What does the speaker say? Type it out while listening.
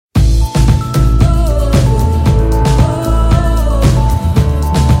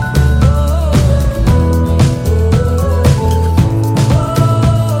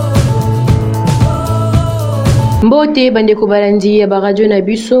Mbote bandeko balandi ya radio na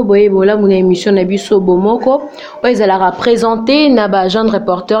biso boye bola muna émission na biso bomoko oezala présenter na ba agent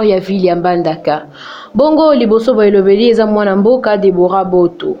reporter ya ville ya Mbandaka. Bongo liboso boye lobeli eza mwana mboka Deborah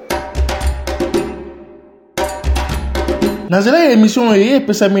Boto. Nazela ya émission eye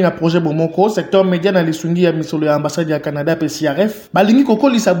pesami na projet bomoko secteur media na lisungi ya misolo ya ambassade ya Canada pe CRF balingi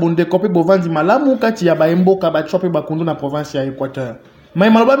kokolisa bonde kope bovandi malamu kati ya baemboka bachope bakundu na province ya Équateur. Mais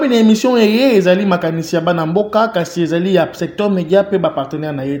maloba na émission eye ezali makanisi ya bana mboka kasi ezali ya secteur media pe ba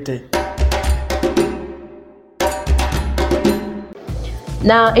partenaire na Etre.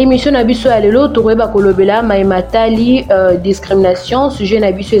 Na émission na biso ya lelo tokoyeba kolobela matali discrimination sujet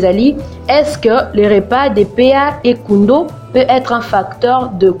na biso ezali est-ce que le repas de PA et Kundo peut être un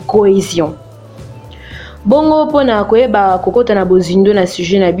facteur de cohésion. Bongo pona koyeba kokota na bozindo na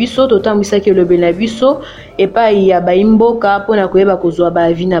sujet na biso totambisa ke lobela biso epai ya baimboka pona koyeba kozwa ba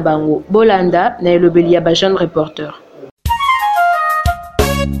avis na bango bolanda na lobeli ya ba jeune reporter.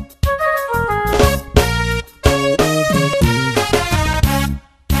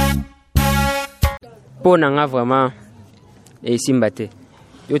 Pona nga vraiment esimbate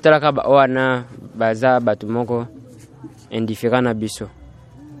yo talaka ba wana baza batu moko indifférent na biso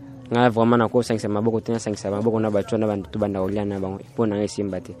nga vraiment na ko 5 maboko tena 5 maboko na batu na bantu banda olia na bango pona nga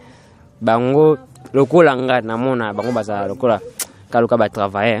esimbate bango lokola nga na mona bango baza lokola kaluka ba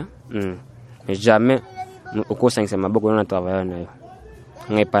travailler mais jamais ko 5 maboko na travailler na yo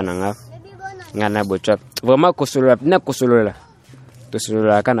nga pana nga na bocha vraiment kosolola to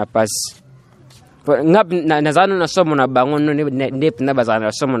solola kana passe nazano na somo na bango no ne na bazana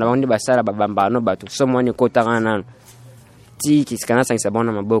na somo na bango ni basala babambano batu somo ni kotanga nano ti kisikana sangisa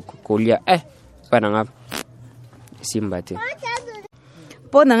bona maboko kolia pana nga simbate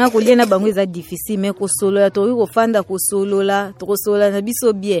pona nga kolia na bango eza difficile mais kosolola to ko fanda kosolola to kosolola na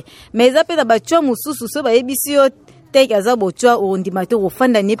biso bien mais eza pe na bachwa mususu so ba yebisi yo teke aza bochwa ondima to ko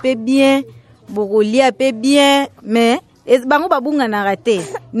fanda ne pe bien bokolia pe bien mais bango babunga na rate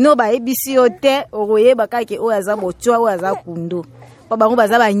no ba ebisi yote okoyeba kake o aza bochwa o aza kundo pa bango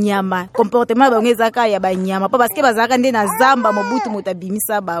baza banyama comportement bango ezaka ya banyama pa parce que bazaka nde na zamba mobutu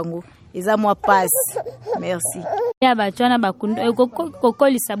motabimisa bango eza moi passe merci ya bachwa na bakundo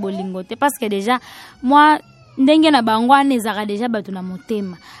kokolisa bolingo te parce que déjà moi ndenge na bango anezaka déjà batu na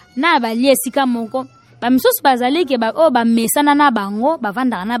motema na bali esika moko bamisusu bazali ke ba mesana na bango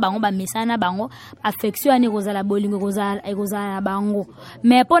bavandaka na bango mesana na bango affection ani kozala bolingo kozala bango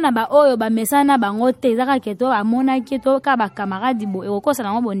mais pona ba oyo mesana na bango te ezaka keto amona keto ka ba camarade bo ekokosa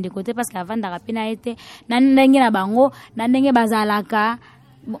na bonde côté parce que avandaka pena ete na ndenge na bango na ndenge bazalaka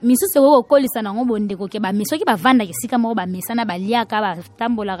misusu kokolisa na bonde ko ke ba misoki bavanda ke sika mo mesana baliaka ba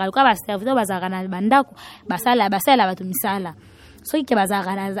tambola ka ba serviteur bazalaka na bandako basala batu misala so ke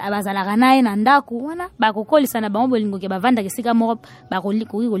bazalaka naye na ndaku wana bakokolisa na bango bolingo ke bavanda ke sika moko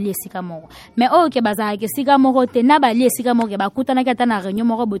bakoli esika moko mais oyo ke bazalaka ke sika moko te na bali esika moko ke bakutana ke na réunion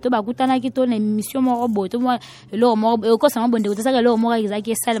moko boto bakutana ke to na émission moko boto lo moko ko sama bonde ko tsaka lo moko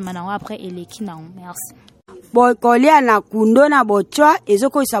ezaki salma na après eleki na merci kolia na kundo na bochwa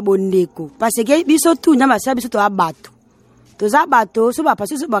ezoko isa bondeko parce que biso tu na basa biso to abato toza bato so ba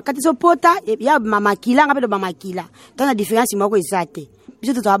passe so ba kati so pota ya mama kila ngabe do mama kila tona différence moko ezate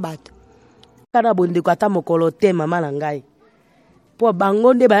biso to bato kana bonde ko ata mokolo te mama na ngai po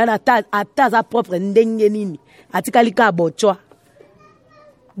bango nde ba na ata za propre ndenge nini atikali ka bochwa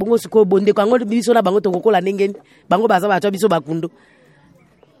bongo siko bonde ko ngo biso na bango to kokola ndenge bango baza bato biso bakundo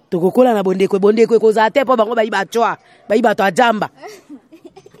to kokola na bonde ko za te po bango ba ibachwa ba ibato ajamba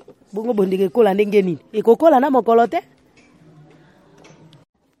bongo bonde ko kola ndenge nini ekokola na mokolo te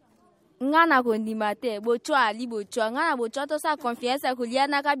ngana kondima te bochwa ali bochwa ngana bochwa to sa confiance kolia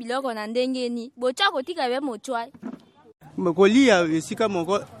na ka biloko na ndenge ni bochwa kotika be mochwa kolia esika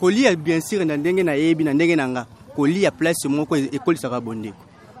moko kolia bien sûr na ndenge na yebi na ndenge nanga kolia place moko ekolisaka bondeko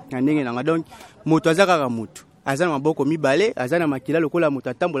na ndenge nanga donc moto azaka ka moto azana maboko mibale azana makila lokola moto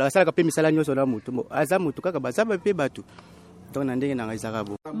atambola asalaka pe misala nyoso na moto aza moto kaka bazaba pe bato donc na ndenge nanga ezaka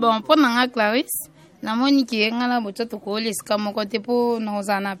bon pour nanga Clarisse na moni ki ngala boto to ko lesika moko te po na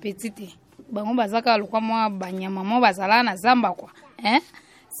ozana petite bango bazaka lokwa mwa banyama mo bazala na zamba kwa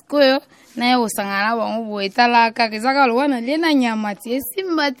sikoyo na yo sangana bango bo etala ka kezaka lokwa na le na nyama ti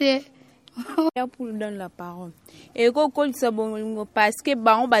simbate ya pour donner la parole et ko kolisa bongo parce que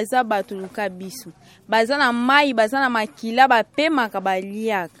bango baza batu luka biso baza na mai baza na makila bapema ka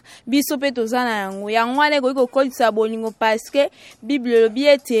baliaka biso pe tozana yango ale ko kolisa bongo parce que bible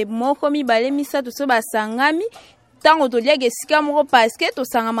lobiete moko mibale misato so basangami tango toliaka esika moko parce que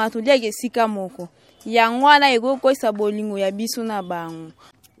tosangama toliaka esika moko yango wana eko kolisa bolingo ya biso na bango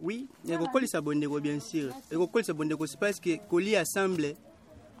Oui, l'école est bondeko bien sûr. L'école est bondeko c'est parce que colis assemble.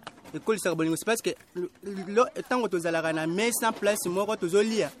 L'école est bondeko c'est parce que tant que tu as la mais sans place moi tu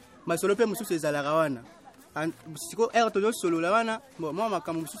zolia. Ma solo pe musu ezalaka wana. Siko to solo la wana. Bon moi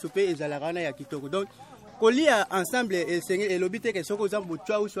makambo musu pe ezalaka wana ya kitoko. Donc colis ensemble et l'obité que soko za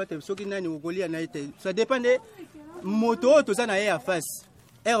botwa ou soit soki nani colis na été. Ça dépend de moto to za na ya face.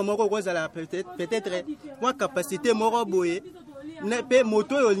 Moko ko za la peut-être moi capacité moko boye. Pe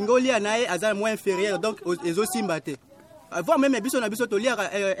moto yo lingolia nae azal moins inférieur donc ezo simbate avant même biso na biso to lia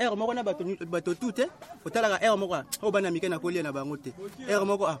moko na bato tout otala moko o bana mike na kolia na bango te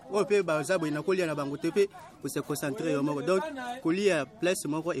moko o pe bazabo na kolia na bango te pe ko se concentrer yo moko donc kolia place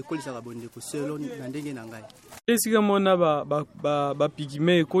moko ekolisa ka bondeko selon na ndenge na ngai esika mona ba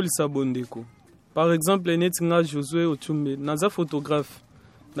pygmée ekolisa bondeko par exemple netinga Josué Otumbe naza photographe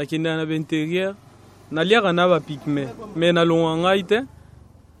na kenda na intérieur na liaka na ba pygmée mais na longa ite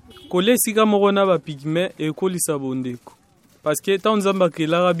kole sika moko na ba pygmée ekolisa bondeko parce que tant nzamba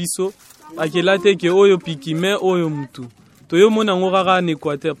kelaka biso akela te ke oyo pygmée oyo mutu toyo mona ngora en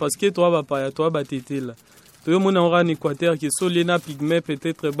Équateur parce que toi ba paya toi ba tetela toyo mona ngora en Équateur ke sole na pygmée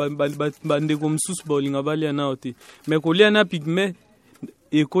peut-être bandeko msusu bolinga balia na ote mais kolia na pygmée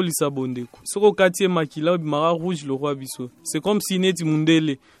ekolisa bondeko soko katie makila mara rouge le roi biso c'est comme si neti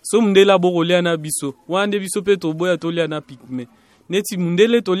mundele so mundela bokolia na biso wande biso pe toboya tolia na pygmée neti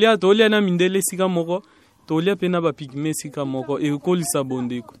mundele tolia na mindele sika moko tolia pe na ba pygmée sika moko ekolisa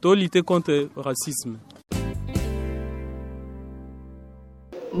bondeko to lutter contre racisme.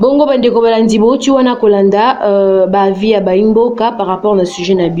 Bongo bandeko balandi boti wana kolanda ba via ba imboka par rapport na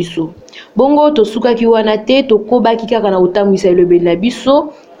sujet na biso. Bongo to suka ki wana te to kobaki kaka na utamwisa elobeli na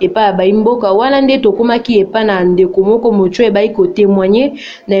biso epa ba imboka wana nde to komaki epa na ndeko moko mocho e ba ko témoigner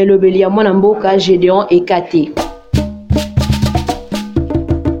na elobeli ya mwana mboka Gédéon Ekate.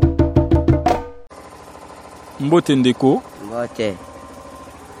 Mbote ndeko. Mbote.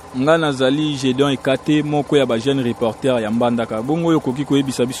 Nga nazali Gédéon Ekate moko ya ba jeune reporter ya Mbandaka. Bongo yo koki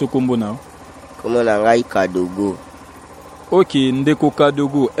koyebisa biso kombo na. Kombo na ngai Kadogo. Ok, ndeko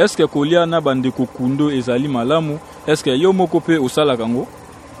Kadogo, est-ce que kolia na bandeko kundo ezali malamu? Est-ce que yo moko pe osala kango?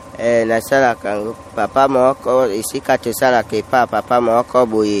 Na sala kango. Papa moko isika to sala ke papa moko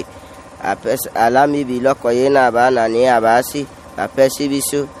boye. Apes alami biloko yena bana ni abasi, apesi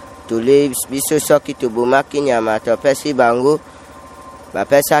biso tole biso soki to bomaki nyama to pesi bango.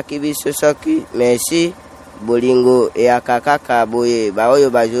 Bapesa ki biso soki merci bolingo e akakaka boye ba oyo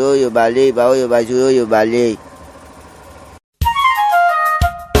bazo bale ba oyo bazo bale.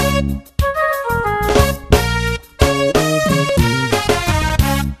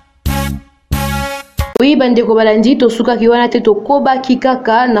 Oui, bandeko balandi to suka ki wana te to koba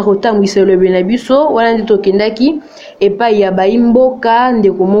kikaka na kotangwisa elobeli na biso wana nde tokendaki epai ya baimboka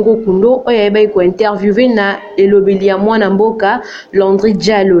ndeko moko kundo oyo ayebaki kointerviewe na elobeli ya mwana mboka Landry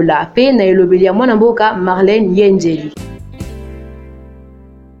Dialola pe na elobeli ya mwana mboka Marlène Yenzeli.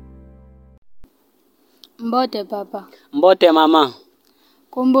 Mbote papa. Mbote mama.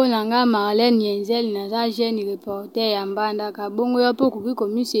 Kombo nanga Marlène Yenzeli naza jeune reporter ya Mbandaka. Bongo yo po kuki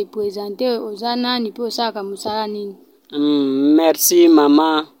komi se présenter ozana ni po saka musala nini. Merci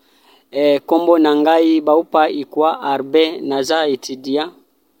mama. Kombo nangai baupa ikwa arbe naza étudiant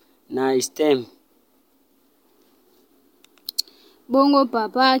na STEM. Bongo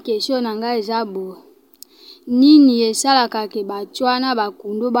papa question nangai zabo. Nini esalaka ke batwana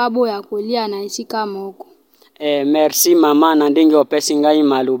bakundo baboya kolia na esika moko. Merci mama na ndenge opesi ngai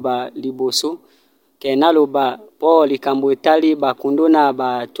maloba liboso ke naloba po likambo etali bakundo na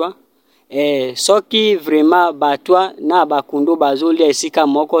batwa soki vraiment batwa na bakundo bazolia esika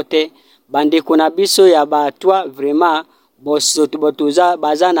moko te bandeko na biso ya batwa vraiment bosoto botuza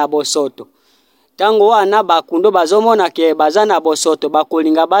baza na bosoto tango wana bakundo bazomona ke baza na bosoto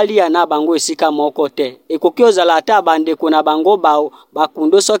bakolinga balia na bango esika moko te ekoki ozala ata bandeko na bango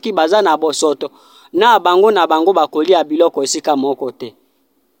bakundo soki baza na bosoto na bango bakolia biloko esika moko te.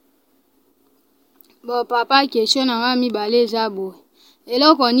 Bo papa question nanga mibale zabo.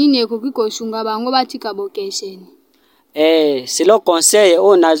 Eloko nini ekoki kosunga bango batika bokeseni? C'est le conseil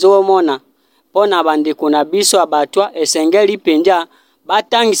o nazomona pona bandeko na biso abatwa esengeli penja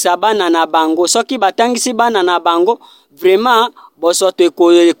batangisa bana na bango soki batangisi bana na bango vraiment bosoto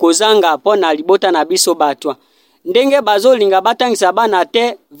ekozanga pona libota na biso batwa. Ndenge bazolinga batangisa bana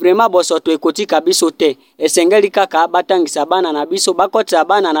te vraiment bosoto ekotika biso te esengeli kaka batangisa bana na biso bakotisa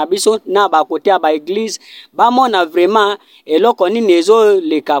bana na biso na bakote ba église bamona vraiment eloko nini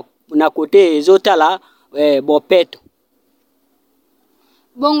ezoleka na kote ezotala bopeto.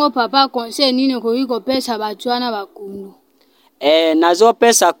 Bongo papa conseil nini koki kopesa batwana bakundo?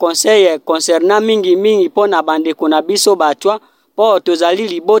 nazopesa conseil concernant mingi mpo na bandeko na biso batwa po tozali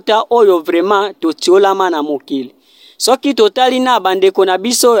libota oyo vraiment totiolama na mokili. Soki totali na bandeko na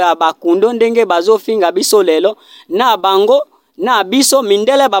biso ya bakundo ndenge bazofinga biso lelo na bango na biso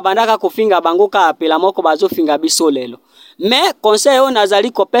mindele babandaka kofinga bango ka apela moko bazofinga biso lelo. Mais conseil oyo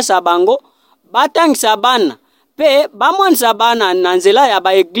nazali kopesa bango batangisa bana pe bamonisa bana na nzela ya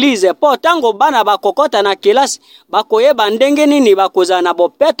baeglize po tango bana bakokota na kelasi bakoyeba ndenge nini bakozala na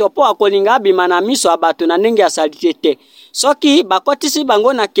bopeto po akolinga abima na miso ya bato na ndenge ya salite te. Soki bakotisi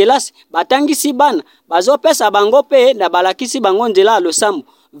bango na kelasi batangisi bana bazopesa bango pe na balakisi bango nzela ya losambo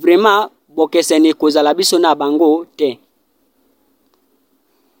vraiment bokeseni kozala biso na bango te.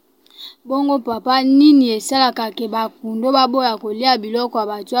 Bongo papa nini esalaka ke bakundo baboya kolia biloko ya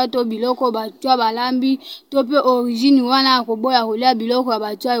batwa to biloko batwa balambi to pe origine wana akoboya kolia biloko ya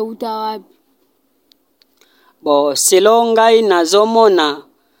batwa euta wapi? Bo selon ngai nazomona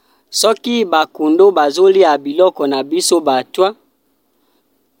soki bakundo bazolia biloko na biso batwa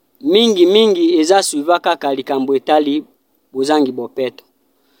mingi eza suiva kaka likambo etali bozangi bopeto.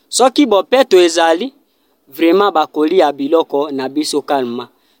 Soki bopeto ezali vraiment bakolia biloko na biso kalma.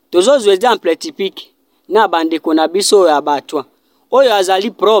 Tozozo exemple typique na bandeko na biso ya batwa oyo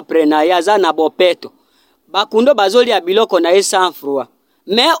azali propre na yaza na bopeto bakundo bazoli ya biloko na ye sans froid,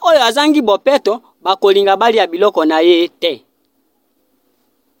 mais oyo azangi bopeto bakolinga bali ya biloko na ye te.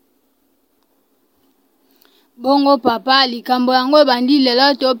 Bongo papa likambo yango ebandi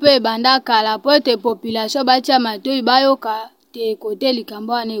lelo to pe ebanda kala po ete population batia matoi bayoka te kote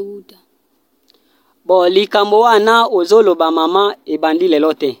likambo wana euta. Bo likambo wana ozoloba mama ebandi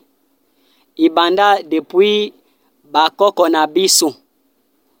lelo te. Ibanda depuis bakoko na biso.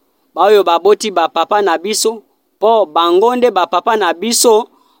 Bayo baboti ba papa na biso po bangonde ba papa na biso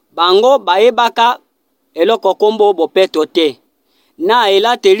bango baebaka eloko kombo bopeto te. Na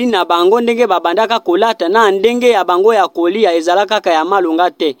elateli na bango ndenge babandaka kolata na ndenge ya bango ya kolia ezalaka kaka ya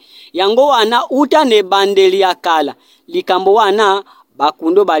malunga te. Yango wana uta ne bandeli ya kala. Likambo wana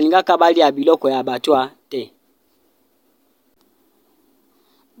bakundo balingaka bali ya biloko ya batwa te.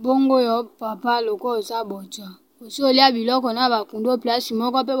 Bongo yo papa loko oza bocha. Ozolia biloko na bakundo place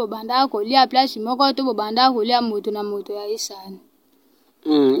moko pe bobanda kolia place moko to bobanda kolia moto na moto ya isani.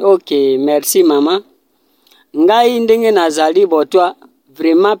 Ok, merci mama. Ngai ndenge nazali botwa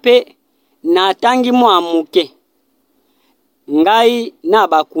vraiment pe natangi mwa muke. Ngai na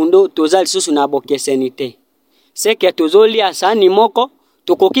bakundo tozali susu na bokeseni te. Seke tozolia sani moko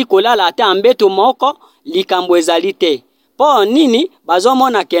tokoki kolala ata mbeto moko likambo ezali te. Po nini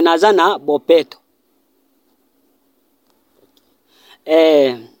bazomona ke naza na bopeto.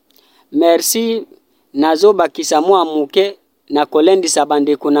 Merci nazo bakisa mwa muke na kolendisa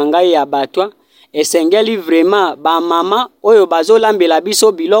bandeko na ngai ya batwa. Esengeli vraiment ba mama oyo bazolambela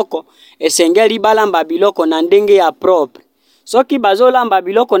biso biloko esengeli balamba biloko na ndenge ya propre. Soki bazolamba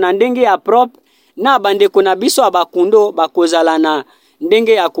biloko na ndenge ya propre na bandeko na biso abakundo bakozala na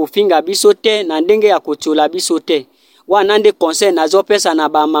ndenge ya kofinga biso te na ndenge ya kotiola biso te. Wana nde conseil nazopesa na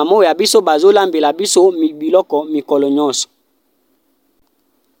ba mama ya biso bazolambela biso biloko mikolo nyonso.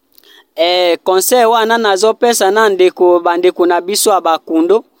 Conseil wana nazopesa na ndeko bandeko na biso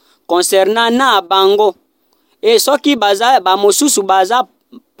abakundo concernant na bango. Soki baza ba mosusu baza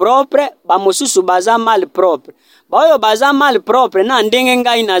propre ba mosusu baza mal propre. Bayo baza mal propre na ndenge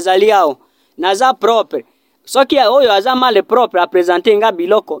ngai nazali ao naza propre. Soki oyo aza mal propre a présenter nga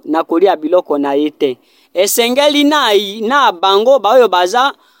biloko na kolia biloko na yete. Esengeli na bango bayo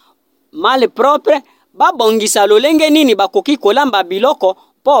baza mal propre babongisa lolenge nini bakoki kolamba biloko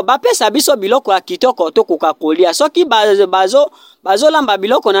po bapesa biso biloko ya kitoko to kokakolia. Soki bazolamba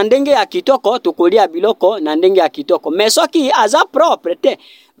biloko na ndenge ya kitoko to kolia biloko na ndenge ya kitoko. Mais soki aza propre te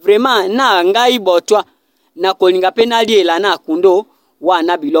vraiment na ngai botwa na kolinga penali elana kundo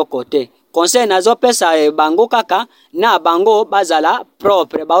wana biloko te. Conseil nazopesa bango kaka na bango bazala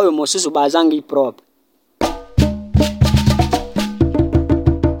propre baoyo mosusu bazangi propre.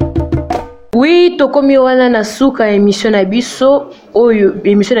 Oui, tokomi wana na suka émission na biso oyo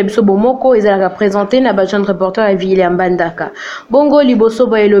émission na biso bomoko ezalaka présenté na ba jeune reporter ya ville ya Mbandaka. Bongo liboso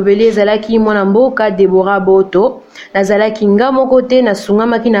ba elobeli ezalaki mwana mboka Deborah Boto nazalaki ngamoko te na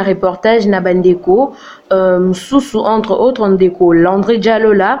sungamaki na reportage na bandeko mususu entre autres ndeko Landry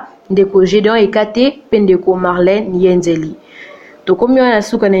Dialola ndeko Gédéon Ekate pe ndeko Marlène Yenzeli. Tokomi wana na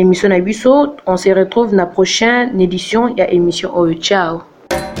suka na émission na biso, on se retrouve na prochaine édition ya émission oyo. Ciao.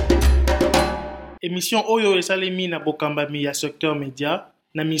 Émission oyo esalemi na bokambami ya Secteur Media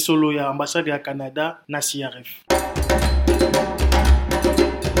na misolo ya ambassade ya Canada na CRF.